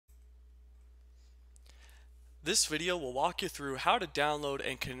This video will walk you through how to download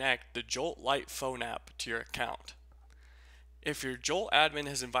and connect the Jolt Lite phone app to your account. If your Jolt admin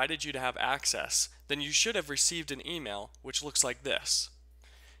has invited you to have access, then you should have received an email which looks like this.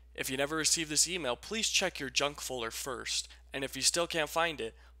 If you never received this email, please check your junk folder first, and if you still can't find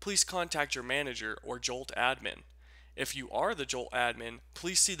it, please contact your manager or Jolt admin. If you are the Jolt admin,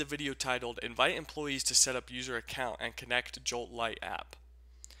 please see the video titled Invite Employees to Set Up User Account and Connect Jolt Lite app.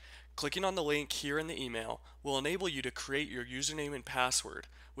 Clicking on the link here in the email will enable you to create your username and password,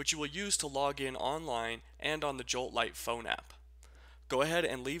 which you will use to log in online and on the Jolt Lite phone app. Go ahead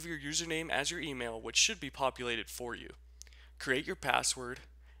and leave your username as your email, which should be populated for you. Create your password,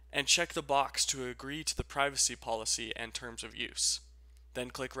 and check the box to agree to the privacy policy and terms of use. Then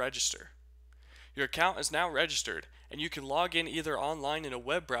click Register. Your account is now registered, and you can log in either online in a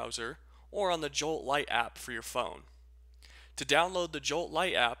web browser or on the Jolt Lite app for your phone. To download the Jolt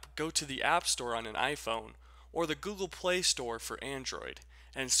Lite app, go to the App Store on an iPhone or the Google Play Store for Android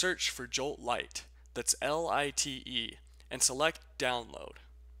and search for Jolt Lite, that's Lite, and select Download.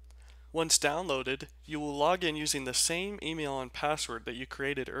 Once downloaded, you will log in using the same email and password that you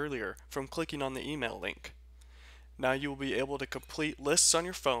created earlier from clicking on the email link. Now you will be able to complete lists on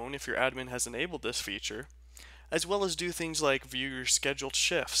your phone if your admin has enabled this feature, as well as do things like view your scheduled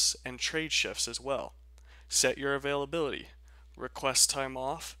shifts and trade shifts as well, set your availability, request time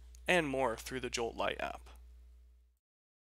off, and more through the Jolt Lite app.